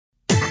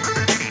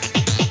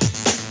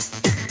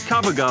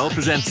CoverGirl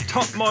presents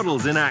top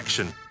models in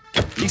action.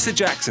 Lisa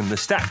Jackson, the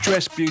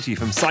statuesque beauty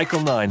from Cycle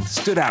 9,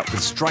 stood out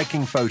with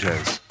striking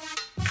photos.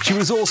 She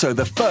was also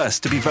the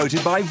first to be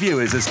voted by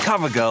viewers as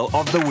CoverGirl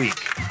of the Week.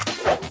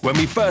 When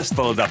we first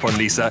followed up on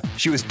Lisa,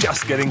 she was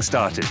just getting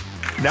started.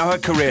 Now her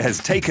career has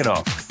taken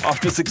off.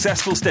 After a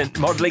successful stint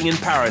modeling in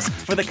Paris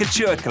for the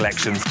couture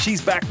collections,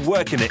 she's back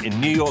working it in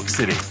New York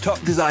City. Top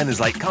designers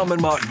like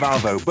Carmen Marc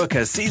Valvo book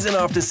her season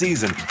after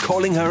season,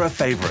 calling her a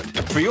favorite.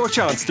 For your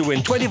chance to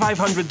win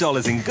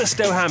 $2,500 in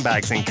Gusto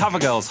handbags and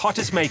CoverGirl's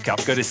hottest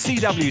makeup, go to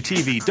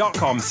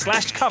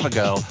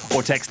cwtv.com/CoverGirl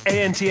or text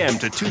ANTM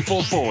to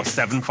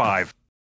 24475.